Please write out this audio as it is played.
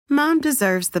Mom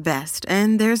deserves the best,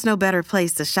 and there's no better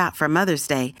place to shop for Mother's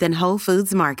Day than Whole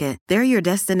Foods Market. They're your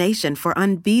destination for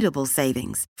unbeatable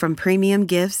savings, from premium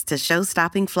gifts to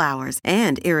show-stopping flowers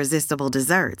and irresistible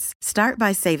desserts. Start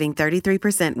by saving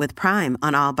 33% with Prime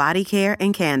on all body care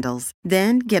and candles.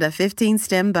 Then get a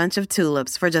 15-stem bunch of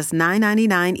tulips for just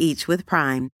 $9.99 each with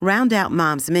Prime. Round out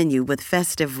Mom's menu with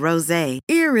festive rosé,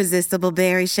 irresistible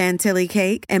berry chantilly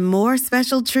cake, and more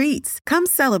special treats. Come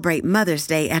celebrate Mother's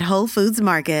Day at Whole Foods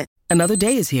Market. Another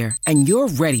day is here, and you're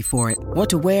ready for it. What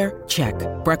to wear? Check.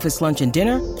 Breakfast, lunch, and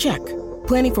dinner? Check.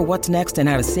 Planning for what's next and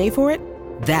how to save for it?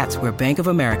 That's where Bank of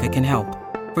America can help.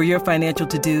 For your financial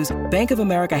to-dos, Bank of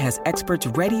America has experts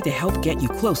ready to help get you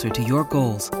closer to your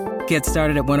goals. Get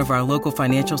started at one of our local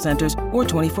financial centers or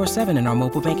 24/7 in our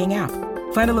mobile banking app.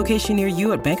 Find a location near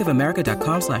you at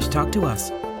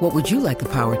bankofamerica.com/talktous. What would you like the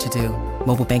power to do?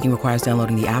 Mobile banking requires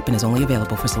downloading the app and is only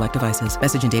available for select devices.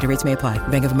 Message and data rates may apply.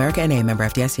 Bank of America N.A., member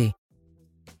FDIC.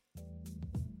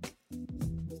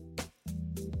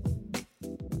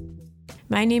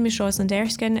 My name is Rosalind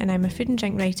Erskine and I'm a food and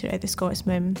drink writer at the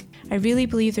Scotsman. I really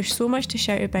believe there's so much to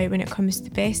shout about when it comes to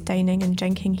the best dining and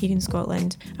drinking here in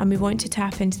Scotland, and we want to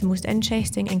tap into the most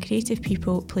interesting and creative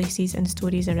people, places and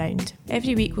stories around.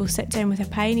 Every week we'll sit down with a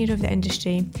pioneer of the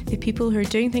industry, the people who are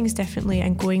doing things differently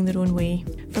and going their own way.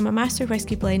 From a master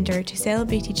whisky blender to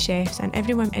celebrated chefs and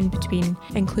everyone in between,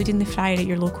 including the fryer at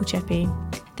your local chippy.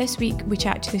 This week we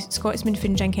chat to the Scotsman food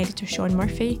and drink editor Sean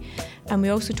Murphy, and we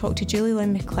also talk to Julie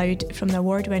Lynn McLeod from the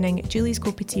award-winning Julie's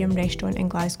Copateum restaurant in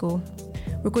Glasgow.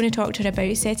 We're going to talk to her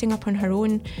about setting up on her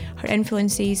own, her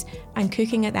influences, and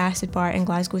cooking at the Acid Bar in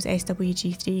Glasgow's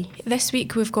SWG3. This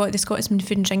week we've got the Scotsman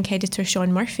food and drink editor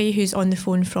Sean Murphy, who's on the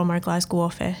phone from our Glasgow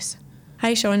office.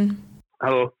 Hi Sean.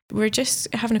 Hello. We're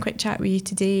just having a quick chat with you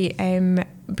today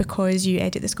because you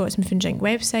edit the Scotsman Food and Drink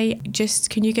website. Just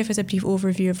can you give us a brief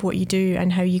overview of what you do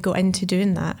and how you got into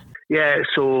doing that? Yeah,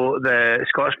 so the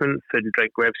Scotsman Food and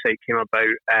Drink website came about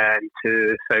in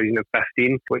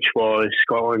 2015, which was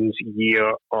Scotland's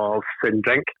year of food and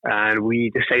drink, and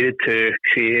we decided to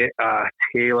create a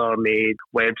tailor-made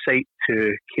website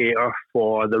to cater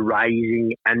for the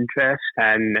rising interest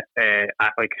in,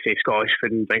 like I say, Scottish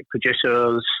food and drink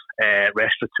producers,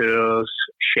 restaurateurs,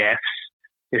 chefs,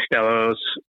 distillers,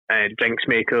 drinks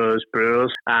makers,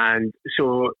 brewers, and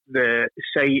so the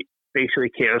site basically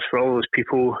caters for all those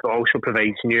people. It also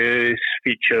provides news,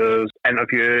 features,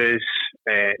 interviews,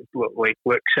 like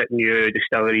looks at new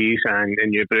distilleries and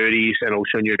new breweries and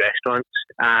also new restaurants.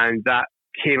 And that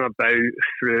came about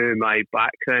through my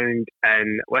background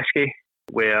in whisky,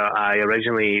 where I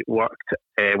originally worked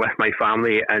with my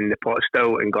family in the Pot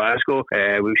Still in Glasgow,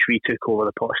 which we took over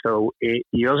the Pot Still 8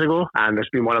 years ago. And there's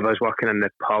been one of us working in the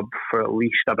pub for at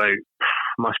least about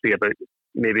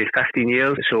maybe 15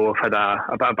 years. So I've had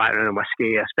a bit of background in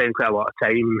whisky. I spent quite a lot of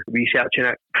time researching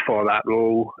it for that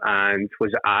role and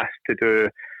was asked to do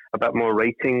a bit more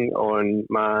writing on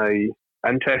my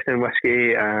interest in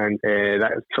whisky, and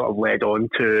that sort of led on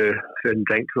to food and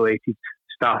drink related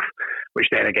stuff, which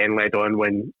then again led on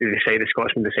when the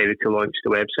Scotsman decided to launch the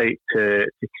website to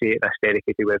create this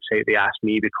dedicated website. They asked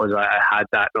me because I had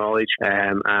that knowledge,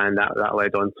 and that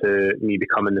led on to me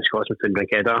becoming the Scotsman Food and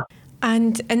Drink editor.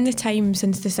 And in the time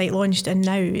since the site launched and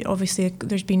now, obviously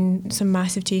there's been some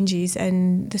massive changes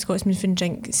in the Scotsman food and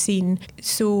drink scene.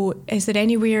 So is there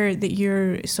anywhere that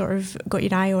you're sort of got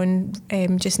your eye on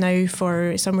just now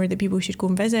for somewhere that people should go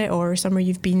and visit, or somewhere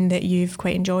you've been that you've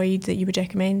quite enjoyed that you would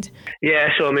recommend? Yeah,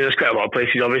 so I mean there's quite a lot of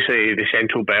places. Obviously the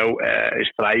Central Belt is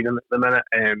thriving at the minute,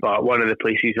 but one of the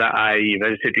places that I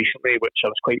visited recently, which I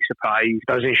was quite surprised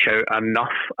doesn't shout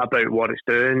enough about what it's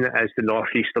doing, is the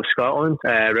northeast of Scotland,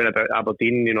 around about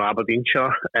Aberdeen,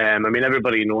 Aberdeenshire. I mean,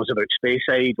 everybody knows about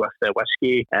Speyside with the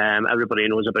whisky. Everybody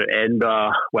knows about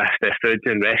Edinburgh with the food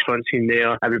and restaurant scene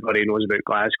there. Everybody knows about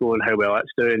Glasgow and how well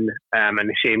it's doing. And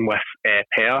the same with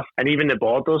Perth. And even the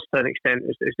Borders, to an extent,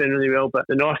 is doing really well. But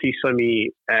the northeast for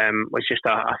me was just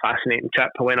a fascinating trip.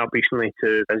 I went up recently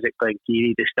to visit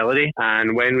Glengarry Distillery.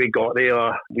 And when we got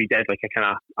there, we did like a kind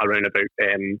of a roundabout,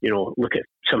 look at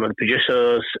some of the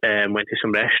producers, went to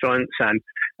some restaurants, and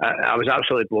I was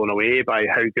absolutely blown away by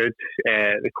how good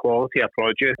the quality of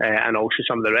produce and also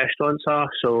some of the restaurants are.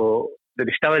 So the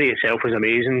distillery itself was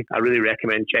amazing. I really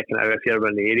recommend checking it out if you're ever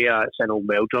in the area. It's in Old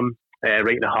Meldrum, right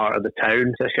in the heart of the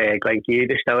town. It's Glengarry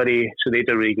Distillery, so they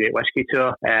do a really great whisky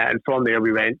tour. And from there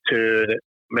we went to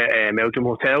Meldrum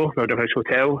House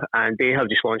Hotel, and they have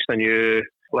just launched a new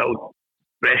little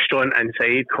restaurant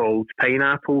inside called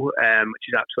Pineapple, which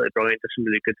is absolutely brilliant. There's some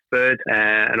really good food,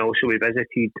 and also we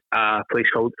visited a place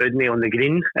called Udney on the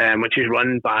Green, which is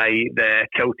run by the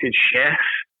Kilted chef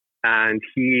and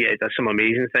he does some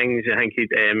amazing things. I think he'd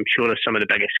shown us some of the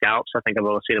biggest scallops I think I've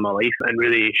ever seen in my life, and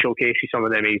really showcases some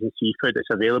of the amazing seafood that's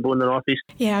available in the Northeast.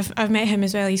 Yeah, I've met him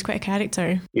as well. He's quite a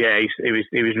character. Yeah, he was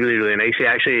really, really nice. He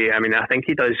actually, I mean, I think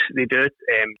they do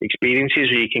experiences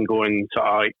where you can go and sort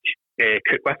of like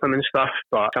cook with him and stuff,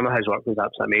 but some of his work was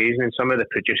absolutely amazing, and some of the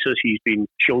producers he's been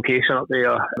showcasing up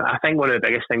there. I think one of the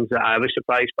biggest things that I was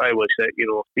surprised by was that, you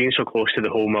know, being so close to the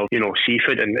home of, you know,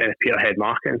 seafood and Peterhead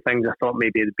Market and things, I thought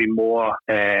maybe there'd be more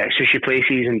sushi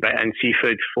places and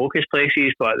seafood focused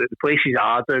places, but the places that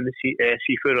are doing the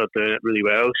seafood are doing it really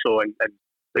well. So and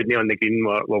Sydney on the Green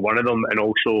were one of them, and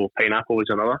also Pineapple was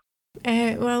another.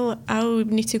 Well, I'll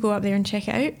need to go up there and check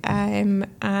it out,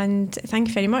 and thank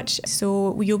you very much.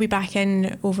 So you'll be back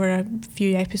in over a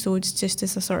few episodes just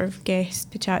as a sort of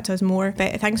guest to chat to us more,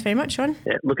 but thanks very much, Sean.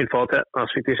 Yeah, looking forward to it. I'll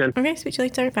speak to you soon. Okay, speak to you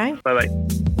later. Bye. Bye.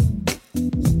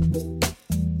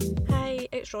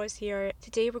 It's Roz here.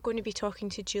 Today we're going to be talking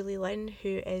to Julie Lin,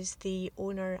 who is the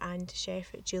owner and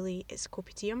chef at Julie's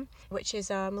Kopitiam, which is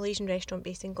a Malaysian restaurant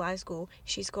based in Glasgow.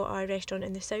 She's got a restaurant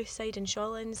in the south side in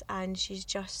Shawlands, and she's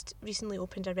just recently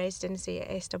opened a residency at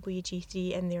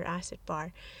SWG3 in their acid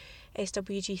bar.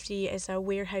 SWG3 is a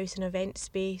warehouse and event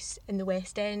space in the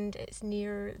West End. It's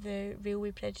near the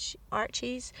railway bridge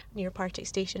arches, near Partick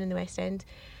Station in the West End.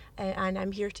 And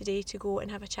I'm here today to go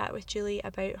and have a chat with Julie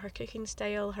about her cooking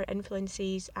style, her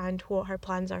influences, and what her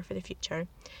plans are for the future.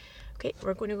 Okay,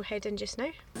 we're going to go head in just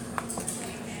now.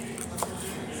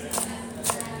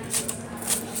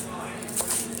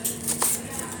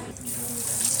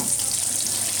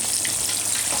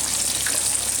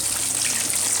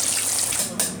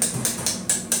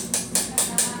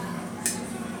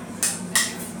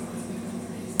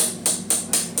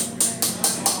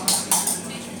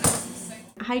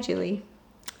 Hi Julie.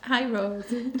 Hi Rose.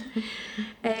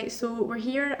 So we're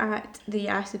here at the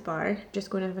Acid Bar, just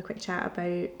going to have a quick chat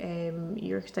about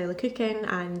your style of cooking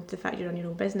and the fact you're on your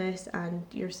own business and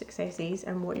your successes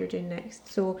and what you're doing next.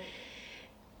 So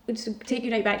to take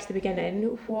you right back to the beginning,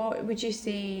 what would you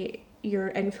say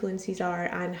your influences are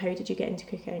and how did you get into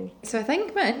cooking? So I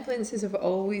think my influences have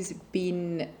always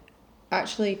been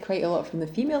actually quite a lot from the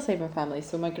female side of my family.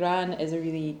 So my gran is a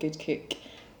really good cook,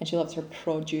 and she loves her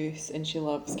produce, and she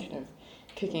loves kind of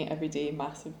cooking every day,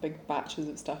 massive big batches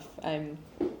of stuff. And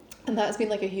that's been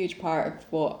like a huge part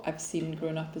of what I've seen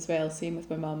growing up as well. Same with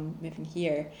my mum moving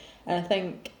here. And I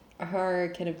think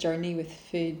her kind of journey with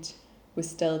food was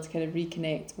still to kind of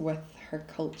reconnect with her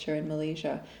culture in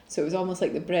Malaysia. So it was almost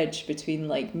like the bridge between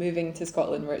like moving to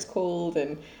Scotland where it's cold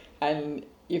and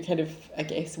you're kind of, I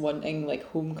guess, wanting like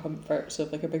home comforts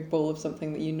of like a big bowl of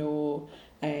something that you know.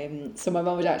 So my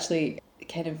mum would actually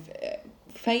kind of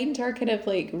find her kind of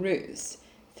like roots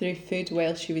through food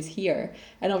while she was here,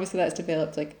 and obviously that's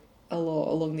developed like a lot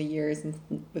along the years,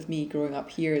 and with me growing up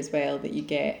here as well, that you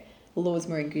get loads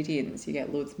more ingredients, you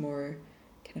get loads more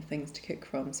kind of things to cook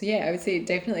from. So yeah, I would say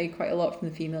definitely quite a lot from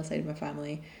the female side of my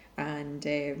family,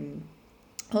 and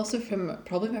also from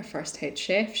probably my first head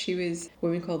chef. She was a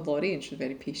woman called Laurie, and she was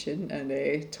very patient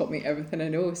and taught me everything I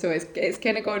know. So it's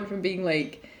kind of gone from being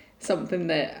like something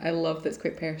that I love that's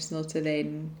quite personal to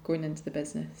then going into the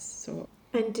business. So.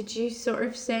 And did you sort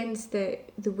of sense that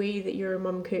the way that your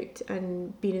mum cooked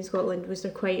and being in Scotland, was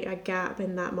there quite a gap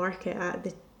in that market at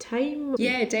the time?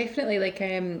 Yeah, definitely. Like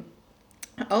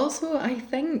also I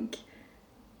think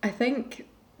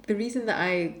the reason that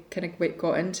I kind of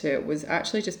got into it was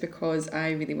actually just because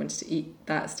I really wanted to eat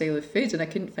that style of food, and I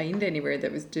couldn't find anywhere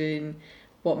that was doing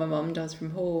what my mum does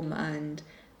from home, and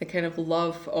the kind of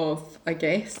love of, I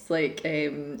guess, like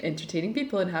entertaining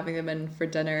people and having them in for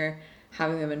dinner,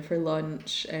 having them in for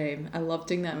lunch. I love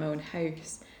doing that in my own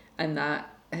house, and that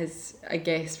has, I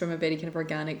guess, from a very kind of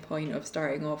organic point of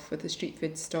starting off with a street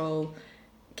food stall,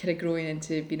 kind of growing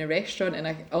into being a restaurant. And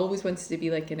I always wanted to be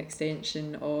like an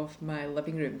extension of my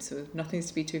living room, so nothing's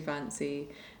to be too fancy,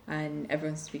 and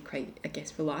everyone's to be quite, I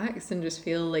guess, relaxed and just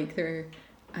feel like they're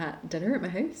at dinner at my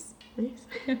house. Nice.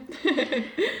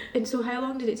 And so how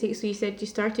long did it take? So you said you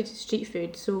started street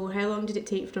food, so how long did it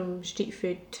take from street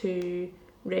food to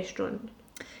restaurant?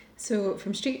 So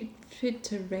from street food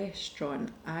to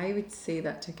restaurant, I would say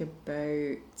that took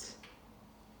about,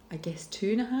 I guess,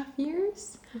 2.5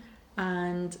 years.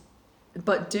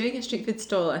 But doing a street food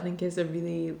stall, I think, is a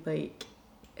really like,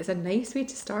 it's a nice way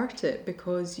to start it,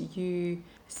 because you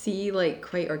see like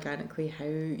quite organically how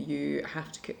you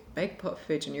have to cook a big pot of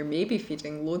food, and you're maybe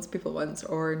feeding loads of people at once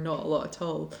or not a lot at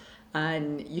all.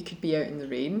 And you could be out in the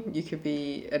rain, you could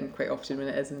be, and quite often when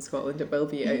it is in Scotland, it will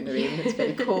be out in the rain, it's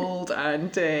very cold,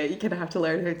 and you kind of have to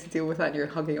learn how to deal with that, and you're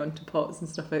hugging onto pots and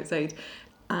stuff outside.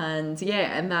 And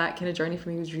yeah, and that kind of journey for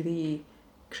me was really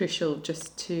crucial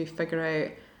just to figure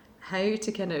out how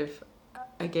to kind of,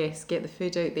 I guess, get the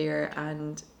food out there,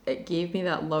 and it gave me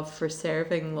that love for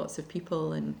serving lots of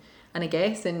people, and I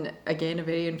guess in, again, a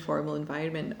very informal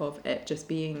environment of it just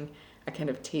being a kind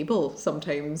of table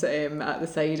sometimes at the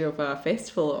side of a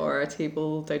festival, or a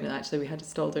table down, actually we had a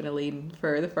stall down a lane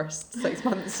for the first 6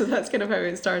 months, so that's kind of how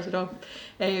it started off.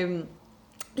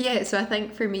 Yeah, so I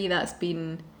think for me that's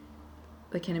been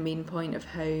the kind of main point of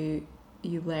how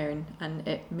you learn, and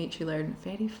it makes you learn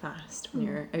very fast when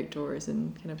you're outdoors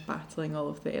and kind of battling all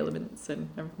of the elements and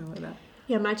everything like that.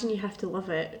 Yeah, imagine you have to love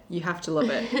it. You have to love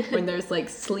it. When there's like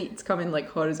sleet coming like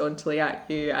horizontally at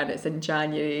you and it's in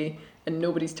January and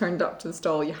nobody's turned up to the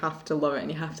stall, you have to love it,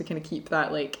 and you have to kind of keep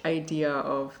that like idea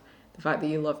of the fact that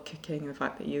you love cooking, the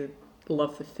fact that you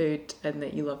love the food and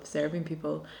that you love serving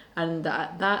people, and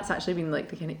that's actually been like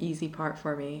the kind of easy part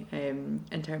for me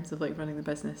in terms of like running the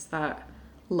business, that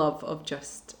love of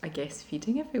just, I guess,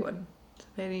 feeding everyone. It's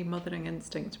a very mothering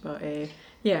instinct, but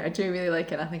yeah, I do really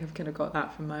like it. I think I've kind of got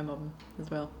that from my mum as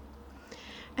well.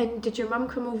 And did your mum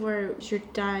come over? Was your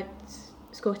dad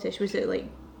Scottish? Was it like...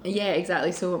 Yeah,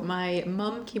 exactly. So my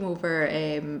mum came over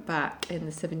back in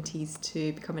the 70s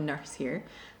to become a nurse here,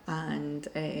 and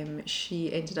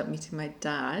she ended up meeting my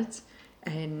dad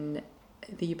in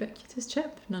the Ubiquitous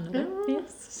chip, none of it.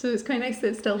 Yes, so it's quite nice that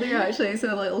it's still there actually. It's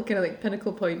a little kind of like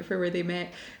pinnacle point for where they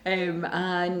met,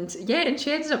 and yeah, and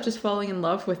she ended up just falling in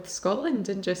love with Scotland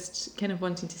and just kind of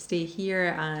wanting to stay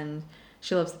here, and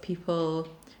she loves the people.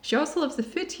 She also loves the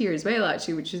food here as well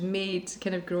actually, which has made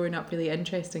kind of growing up really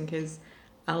interesting, because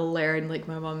I'll learn like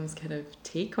my mum's kind of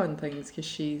take on things, because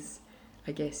she's,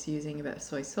 I guess, using a bit of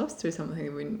soy sauce to something they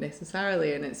wouldn't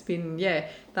necessarily, and it's been, yeah,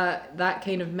 that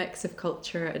kind of mix of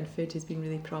culture and food has been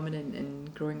really prominent in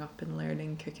growing up and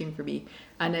learning cooking for me.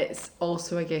 And it's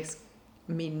also, I guess,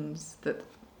 means that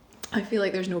I feel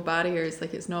like there's no barriers,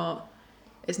 like it's not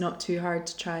too hard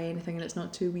to try anything, and it's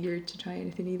not too weird to try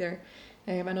anything either.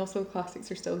 And also the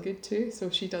classics are still good too, so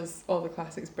she does all the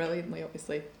classics brilliantly,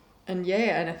 obviously. And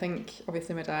yeah, and I think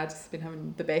obviously my dad's been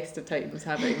having the best of times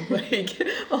having like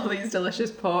all these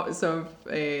delicious pots of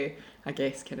I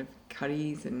guess kind of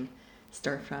curries and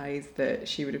stir fries that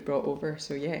she would have brought over.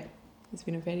 So yeah, it's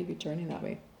been a very good journey that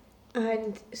way.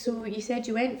 And so you said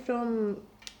you went from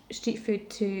street food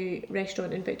to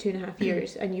restaurant in about 2.5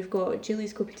 years, and you've got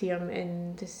Julie's Copitium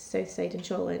in the south side in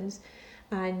Shawlands,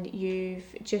 and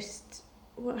you've just...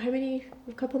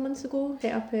 a couple of months ago,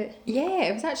 set up it? Yeah,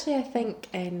 it was actually, I think,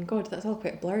 God, that's all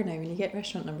quite a blur now. When you get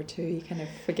restaurant number 2, you kind of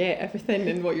forget everything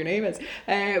and what your name is.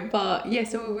 But yeah,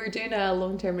 so we're doing a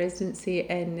long-term residency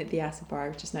in the Acid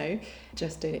Bar just now,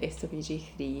 just down at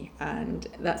SWG3, and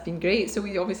that's been great. So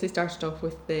we obviously started off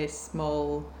with this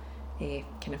small,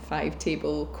 kind of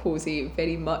 5-table, cosy,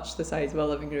 very much the size of a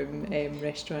living room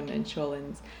restaurant in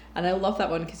Shawlands. And I love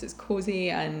that one because it's cosy,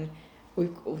 and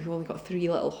we've only got 3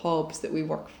 little hobs that we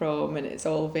work from, and it's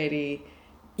all very,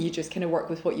 you just kind of work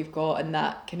with what you've got, and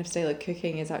that kind of style of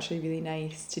cooking is actually really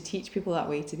nice to teach people that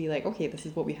way, to be like, okay, this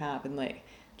is what we have, and like,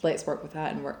 let's work with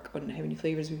that and work on how many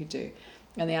flavours we could do.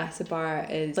 And the Acid Bar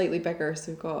is slightly bigger,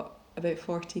 so we've got about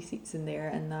 40 seats in there,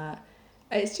 and that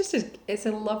it's just it's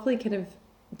a lovely kind of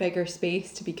bigger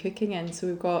space to be cooking in. So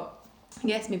we've got, I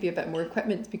guess, maybe a bit more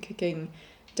equipment to be cooking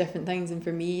different things, and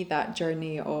for me that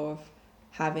journey of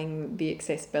having the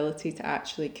accessibility to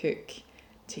actually cook,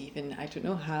 to even, I don't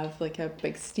know, have like a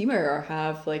big steamer, or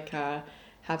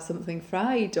have something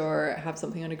fried, or have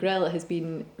something on a grill, it has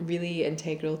been really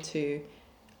integral to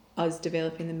us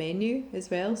developing the menu as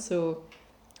well. So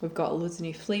we've got loads of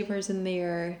new flavours in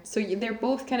there, so they're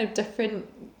both kind of different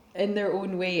in their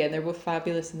own way, and they're both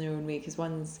fabulous in their own way, because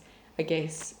one's, I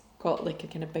guess, got like a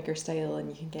kind of bigger style, and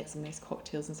you can get some nice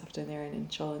cocktails and stuff down there, and in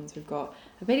Shawlands we've got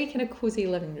a very kind of cosy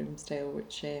living room style,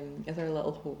 which is our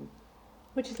little home,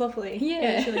 which is lovely.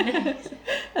 Yeah, it's really nice.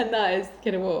 And that is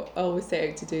kind of what I always set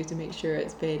out to do, to make sure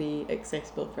it's very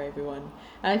accessible for everyone.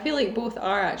 And I feel like both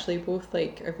are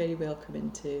very welcoming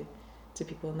to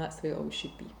people, and that's the way it always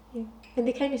should be. Yeah, and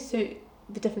they kind of suit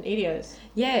the different areas.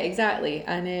 Yeah, exactly.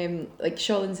 And like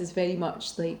Shawlands is very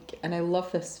much like, and I love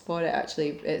this for it actually,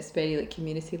 it's very like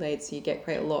community led, so you get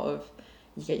quite a lot of,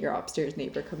 you get your upstairs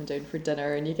neighbour coming down for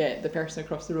dinner, and you get the person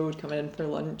across the road coming in for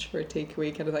lunch, for a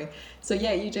takeaway kind of thing. So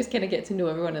yeah, you just kind of get to know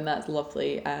everyone, and that's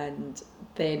lovely. And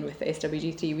then with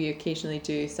SWG3 we occasionally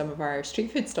do some of our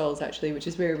street food stalls actually, which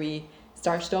is where we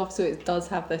started off. So it does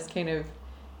have this kind of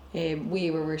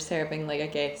way where we're serving, like, I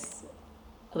guess,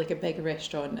 like a big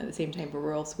restaurant at the same time, but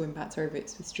we're also going back to our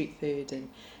roots with street food and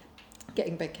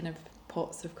getting big kind of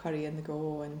pots of curry on the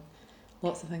go and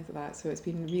lots of things like that. So it's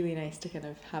been really nice to kind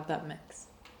of have that mix.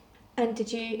 And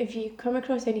if you come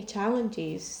across any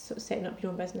challenges sort of setting up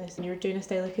your own business and you're doing a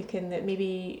style of cooking that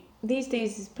maybe these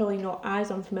days is probably not as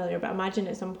unfamiliar, but I imagine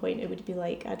at some point it would be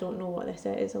like, I don't know what this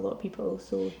is, a lot of people,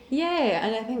 so... Yeah,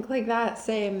 and I think like that's,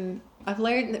 I've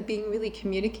learned that being really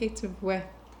communicative with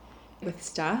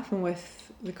staff and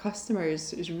with the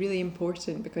customers is really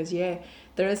important, because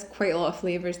there is quite a lot of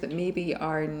flavours that maybe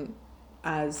aren't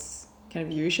as kind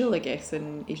of usual, I guess,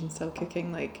 in Asian style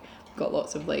cooking. Like, we've got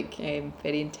lots of like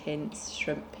very intense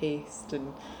shrimp paste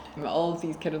and all of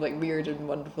these kind of like weird and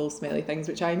wonderful smelly things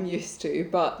which I'm used to,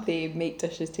 but they make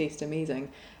dishes taste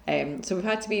amazing. So we've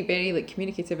had to be very like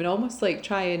communicative and almost like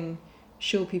try and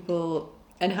show people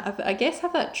and have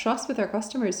that trust with our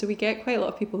customers. So we get quite a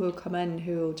lot of people who will come in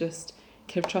who will just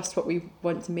kind of trust what we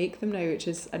want to make them now, which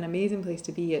is an amazing place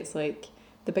to be. It's like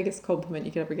the biggest compliment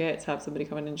you could ever get, to have somebody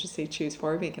come in and just say, choose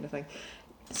for me, kind of thing.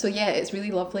 So it's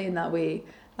really lovely in that way.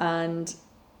 And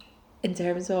in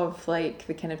terms of like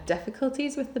the kind of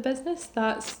difficulties with the business,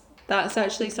 that's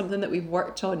actually something that we've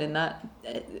worked on, in that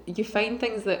you find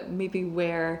things that maybe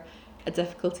were a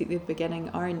difficulty at the beginning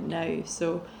aren't now.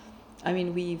 So I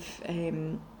mean, we've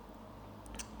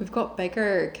got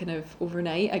bigger kind of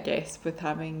overnight, I guess, with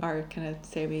having our kind of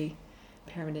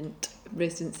semi-permanent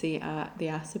residency at the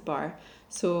Acid Bar.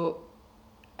 So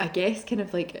I guess kind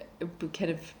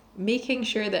of making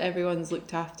sure that everyone's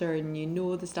looked after and you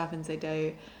know the staff inside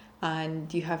out,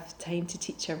 and you have time to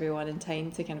teach everyone and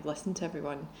time to kind of listen to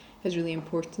everyone is really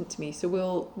important to me. So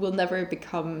we'll never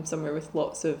become somewhere with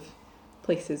lots of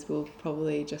places. We'll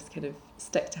probably just kind of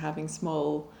stick to having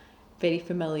small, very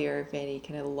familiar, very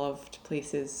kind of loved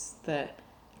places that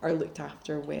are looked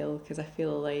after well, because I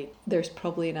feel like there's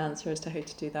probably an answer as to how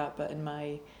to do that, but in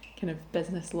my kind of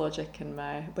business logic and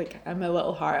my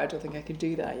little heart, I don't think I could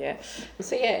do that yet.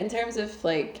 So in terms of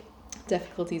like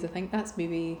difficulties, I think that's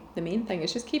maybe the main thing.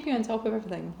 It's just keeping on top of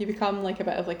everything. You become like a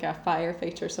bit of like a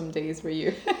firefighter some days, where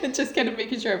you just kind of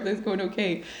making sure everything's going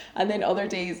okay, and then other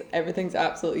days everything's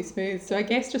absolutely smooth. So I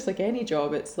guess just like any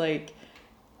job, it's like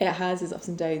it has its ups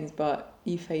and downs, but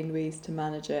you find ways to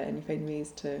manage it and you find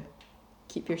ways to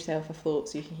keep yourself afloat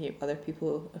so you can keep other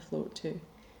people afloat too.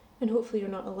 And hopefully you're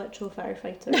not a literal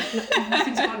firefighter.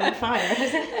 Nothing's gone on fire,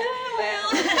 has it?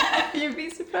 Well, you'd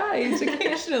be surprised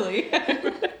occasionally.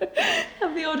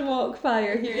 Have the odd walk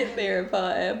fire here and there,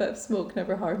 but a bit of smoke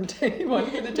never harmed anyone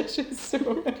for the dishes.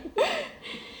 So.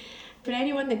 For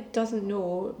anyone that doesn't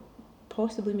know,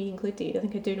 possibly me included, I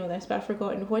think I do know this, but I've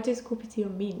forgotten, what does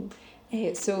kopitiam mean?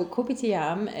 So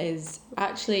kopitiam is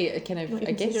actually a kind of,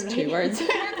 I guess, two words.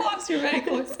 You're close, you're very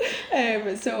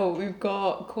close. So we've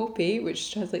got kopi,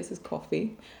 which translates as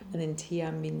coffee, and then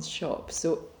tiam means shop.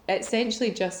 So it essentially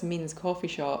just means coffee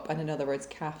shop, and in other words,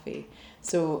 cafe.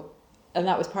 So, and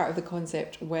that was part of the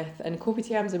concept and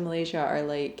kopitiams in Malaysia are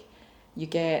like, you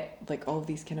get like all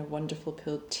these kind of wonderful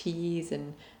pulled teas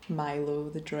and Milo,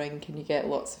 the drink, and you get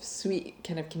lots of sweet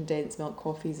kind of condensed milk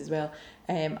coffees as well,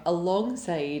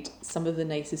 alongside some of the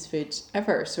nicest food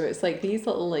ever. So it's like these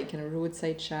little like kind of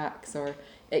roadside shacks, or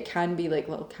it can be like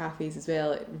little cafes as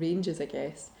well. It ranges, I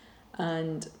guess.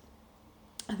 And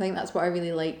I think that's what I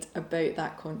really liked about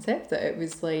that concept, that it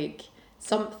was like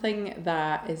something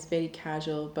that is very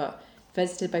casual but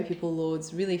visited by people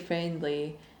loads, really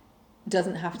friendly,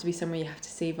 doesn't have to be somewhere you have to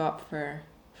save up for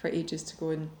ages to go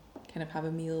and kind of have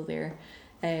a meal there,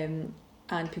 and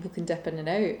people can dip in and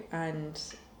out, and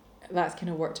that's kind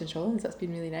of worked in Shawlands. That's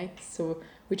been really nice. So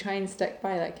we try and stick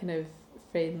by that kind of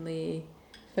friendly,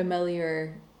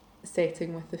 familiar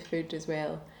setting with the food as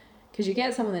well, because you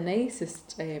get some of the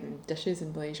nicest dishes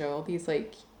in Malaysia, all these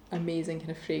like amazing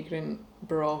kind of fragrant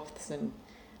broths and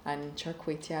char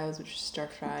kway teows, which are stir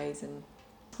fries, and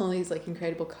all these like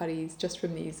incredible curries just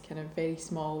from these kind of very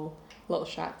small little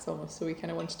shacks almost. So we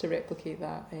kind of wanted to replicate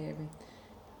that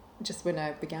just when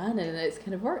I began, and it's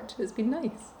kind of worked. It's been nice.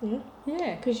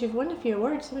 Yeah, because you've won a few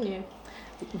awards, haven't you?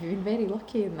 We've been very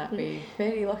lucky in that way.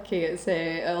 Very lucky. It's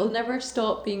it'll never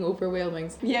stop being overwhelming.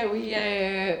 Yeah,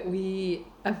 we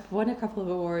have won a couple of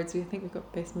awards. We think we've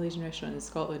got Best Malaysian Restaurant in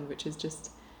Scotland, which is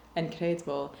just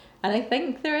incredible. And I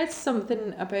think there is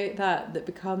something about that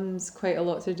becomes quite a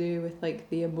lot to do with like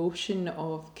the emotion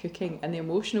of cooking and the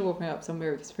emotion of opening up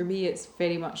somewhere, because for me it's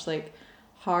very much like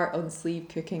heart on sleeve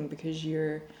cooking, because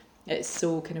it's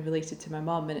so kind of related to my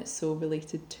mum, and it's so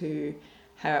related to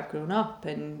how I've grown up,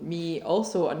 and me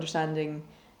also understanding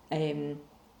I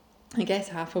guess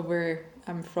half of where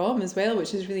I'm from as well,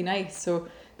 which is really nice. So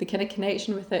the kind of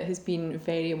connection with it has been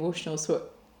very emotional. So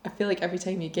I feel like every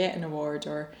time you get an award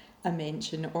or a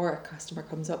mention, or a customer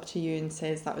comes up to you and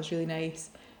says that was really nice,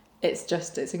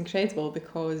 it's incredible,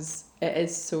 because it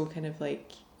is so kind of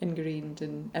like ingrained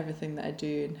in everything that I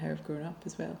do and how I've grown up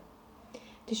as well.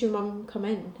 Does your mum come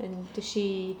in and does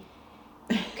she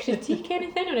critique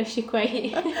anything, or is she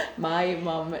quite... My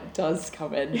mum does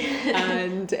come in,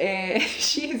 and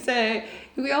she's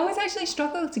we always actually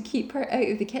struggle to keep her out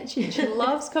of the kitchen. She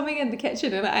loves coming in the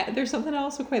kitchen, and there's something I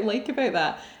also quite like about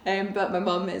that, but my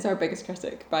mum is our biggest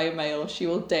critic by a mile. She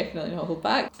will definitely not hold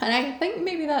back, and I think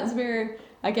maybe that's where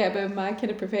I get a bit of my kind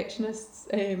of perfectionist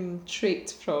trait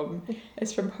from,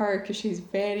 is from her, because she's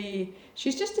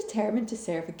just determined to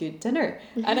serve a good dinner.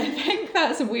 And I think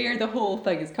that's where the whole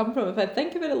thing has come from. If I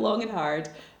think about it long and hard,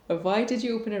 of why did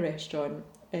you open a restaurant,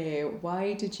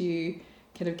 why did you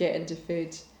kind of get into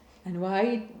food, and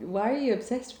why are you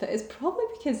obsessed with it, it's probably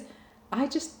because I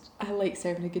like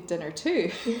serving a good dinner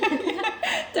too,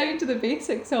 down to the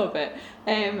basics of it.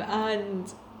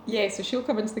 And yeah, so she'll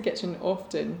come into the kitchen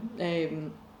often,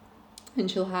 and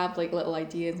she'll have like little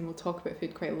ideas, and we'll talk about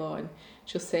food quite a lot, and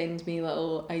she'll send me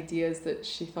little ideas that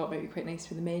she thought might be quite nice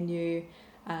for the menu,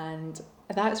 and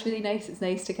that's really nice. It's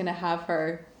nice to kind of have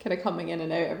her kind of coming in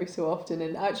and out every so often.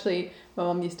 And actually my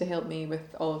mum used to help me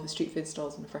with all of the street food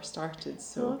stalls when I first started,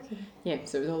 so yeah,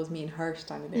 so it was always me and her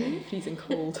standing there in the freezing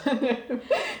cold.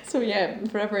 So yeah, I'm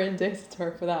forever indebted to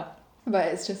her for that. But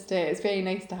it's just it's very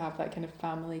nice to have that kind of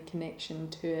family connection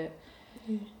to it,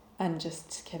 and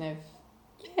just kind of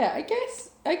I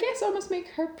guess almost make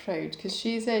her proud, because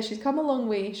she's come a long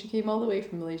way. She came all the way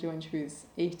from Malaysia when she was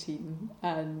 18,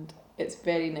 and it's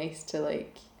very nice to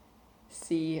like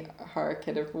see her,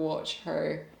 kind of watch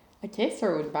her, I guess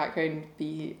her own background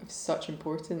be of such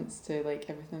importance to like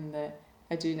everything that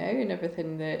I do now and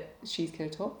everything that she's kind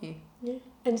of taught me. Yeah,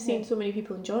 and seeing so many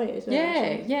people enjoy it as well.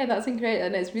 Yeah, that's incredible,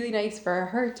 and it's really nice for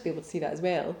her to be able to see that as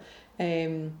well.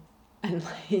 And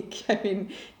like, I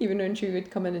mean, even when she would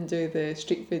come in and do the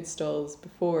street food stalls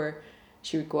before,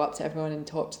 she would go up to everyone and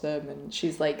talk to them, and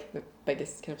she's like the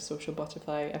biggest kind of social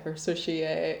butterfly ever. So she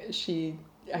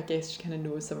I guess she kind of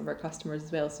knows some of her customers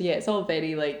as well. So yeah, it's all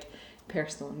very like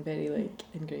personal and very like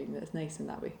ingrained. It's nice in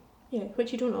that way. Yeah,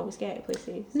 which you don't always get at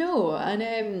places. No,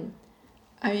 and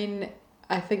I mean,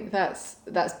 I think that's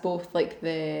both like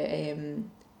the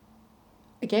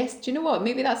I guess, do you know what,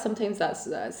 maybe that's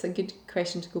a good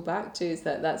question to go back to, is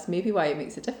that's maybe why it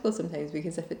makes it difficult sometimes,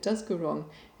 because if it does go wrong,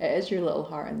 it is your little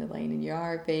heart in the line, and you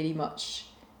are very much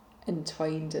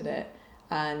entwined in it,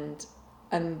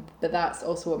 but that's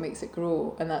also what makes it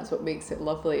grow, and that's what makes it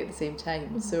lovely at the same time.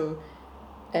 Mm-hmm. So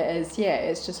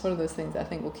it's just one of those things that I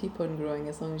think will keep on growing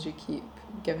as long as you keep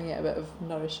giving it a bit of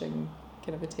nourishing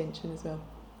kind of attention as well.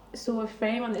 So for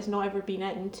anyone that's not ever been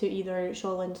into either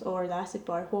Shawlands or the Acid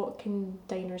Bar, what can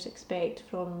diners expect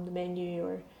from the menu,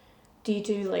 or do you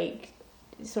do like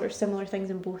sort of similar things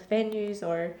in both venues,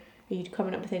 or are you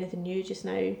coming up with anything new just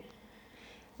now?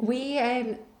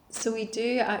 So we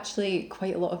do actually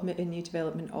quite a lot of menu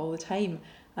development all the time,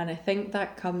 and I think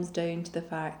that comes down to the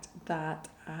fact that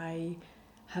I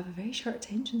have a very short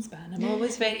attention span. I'm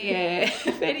always very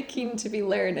very keen to be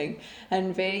learning,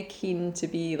 and very keen to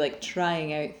be like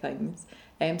trying out things.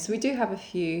 So we do have a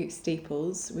few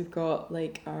staples. We've got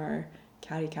like our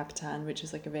Kari Capitan, which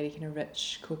is like a very kind of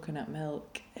rich coconut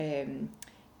milk,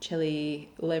 chili,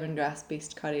 lemongrass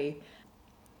based curry.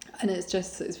 And it's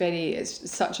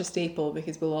such a staple,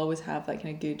 because we'll always have that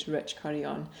kind of good rich curry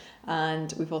on.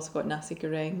 And we've also got nasi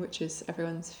goreng, which is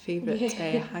everyone's favourite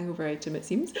hangover item, it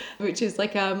seems, which is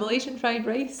like a Malaysian fried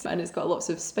rice, and it's got lots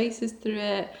of spices through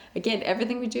it. Again,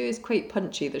 everything we do is quite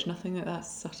punchy. There's nothing that's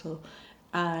subtle.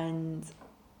 And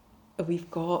we've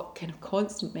got kind of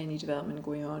constant menu development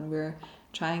going on. We're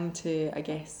trying to, I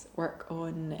guess, work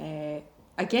on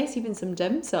even some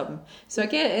dim sum. So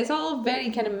again, it's all very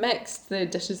kind of mixed, the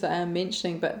dishes that I'm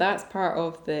mentioning, but that's part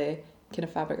of the kind of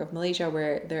fabric of Malaysia,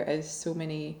 where there is so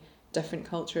many different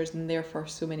cultures, and therefore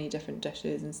so many different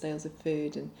dishes and styles of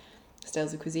food and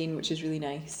styles of cuisine, which is really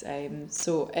nice.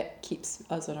 So it keeps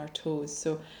us on our toes.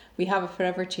 So we have a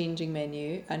forever changing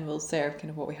menu, and we'll serve kind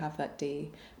of what we have that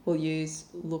day. We'll use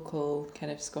local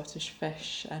kind of Scottish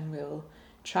fish, and we'll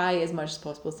try as much as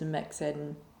possible to mix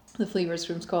in the flavours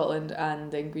from Scotland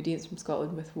and the ingredients from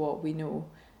Scotland with what we know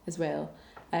as well.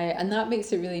 And that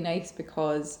makes it really nice,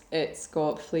 because it's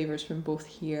got flavours from both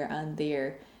here and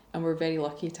there. And we're very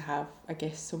lucky to have, I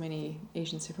guess, so many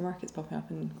Asian supermarkets popping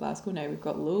up in Glasgow now. We've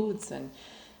got loads, and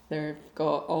they've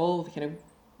got all the kind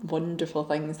of wonderful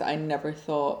things that I never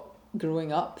thought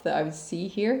growing up that I would see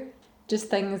here. Just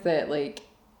things that, like,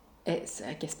 it's,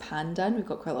 I guess, pandan. We've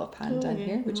got quite a lot of pandan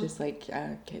here, which is like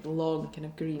a long kind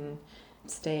of green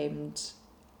stemmed,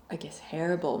 I guess,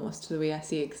 herb almost, to the way I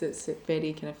see it, because it's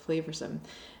very kind of flavoursome.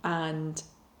 And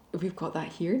we've got that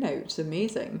here now, which is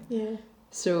amazing. Yeah.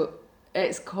 So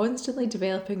it's constantly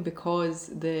developing because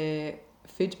the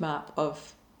food map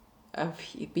of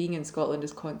being in Scotland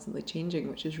is constantly changing,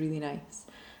 which is really nice.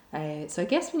 So I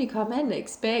guess when you come in,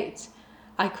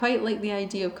 I quite like the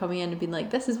idea of coming in and being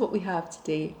like, this is what we have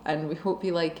today, and we hope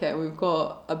you like it. We've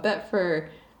got a bit for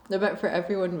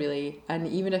everyone, really. And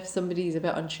even if somebody's a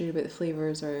bit unsure about the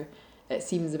flavours or it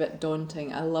seems a bit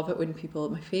daunting, I love it when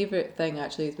my favourite thing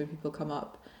actually is when people come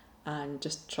up and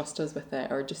just trust us with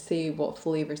it, or just say what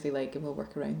flavours they like and we'll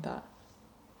work around that.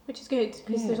 Which is good,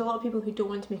 because there's a lot of people who don't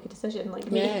want to make a decision like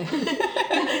me.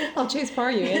 Yeah. I'll choose for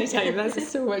you anytime. That's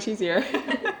so much easier.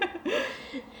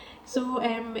 So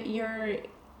you're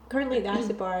currently at the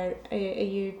Acid Bar.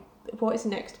 What is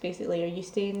next, basically? Are you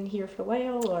staying here for a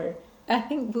while, or...? I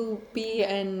think we'll be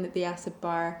in the Acid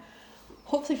Bar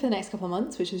hopefully for the next couple of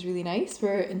months, which is really nice.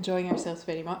 We're enjoying ourselves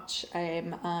very much,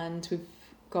 and we've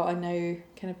got a now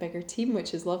kind of bigger team,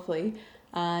 which is lovely.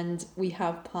 And we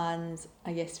have plans,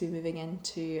 I guess, to be moving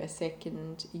into a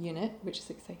second unit, which is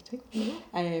exciting.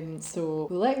 Mm-hmm. So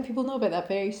we're letting people know about that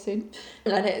very soon.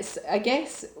 And I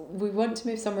guess we want to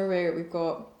move somewhere where we've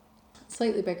got a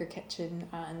slightly bigger kitchen,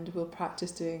 and we'll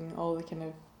practice doing all the kind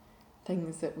of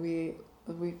things that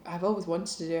I've always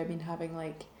wanted to do. I mean, having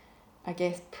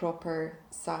proper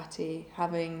satay,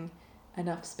 having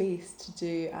enough space to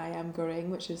do ayam goreng,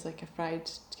 which is like a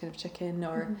fried kind of chicken,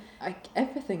 or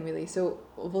everything really. So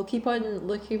we'll keep on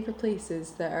looking for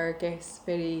places that are,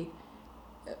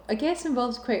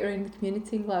 involved quite around the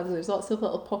community in Glasgow. There's lots of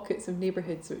little pockets of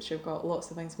neighbourhoods which have got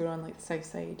lots of things going on, like the South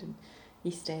Side and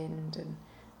East End and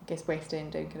I guess West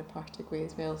End down kind of Partick Way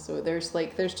as well. So there's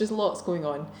just lots going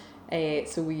on.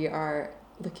 So we are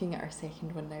looking at our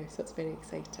second one now, so it's very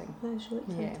exciting. That's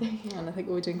really exciting. Yeah, and I think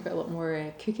we'll be doing quite a lot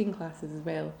more cooking classes as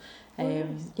well.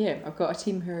 Nice. Yeah, I've got a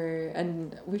team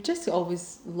and we've just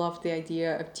always loved the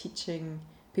idea of teaching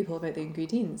people about the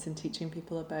ingredients and teaching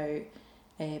people about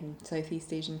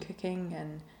Southeast Asian cooking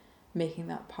and making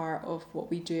that part of what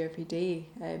we do every day.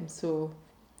 So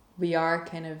we are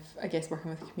kind of, I guess, working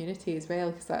with the community as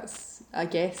well, because that's, I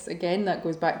guess, again, that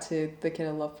goes back to the kind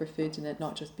of love for food and it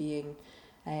not just being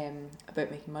about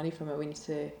making money from it. We need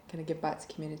to kind of give back to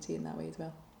community in that way as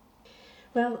well.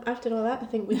 Well, after all that, I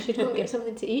think we should go and get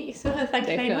something to eat, so thank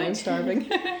you very much. I'm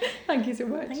starving. Thank you so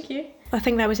much. Thank you. I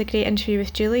think that was a great interview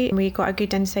with Julie. We got a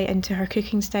good insight into her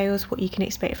cooking styles, what you can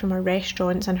expect from her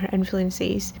restaurants and her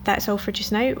influences. That's all for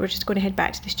just now. We're just going to head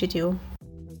back to the studio.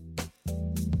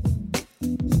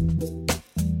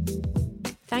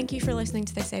 Thank you for listening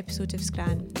to this episode of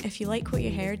Scran. If you like what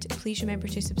you heard, please remember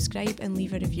to subscribe and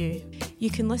leave a review. You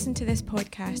can listen to this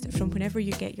podcast from whenever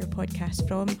you get your podcast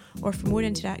from, or for more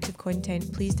interactive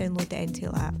content, please download the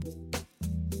Entail app.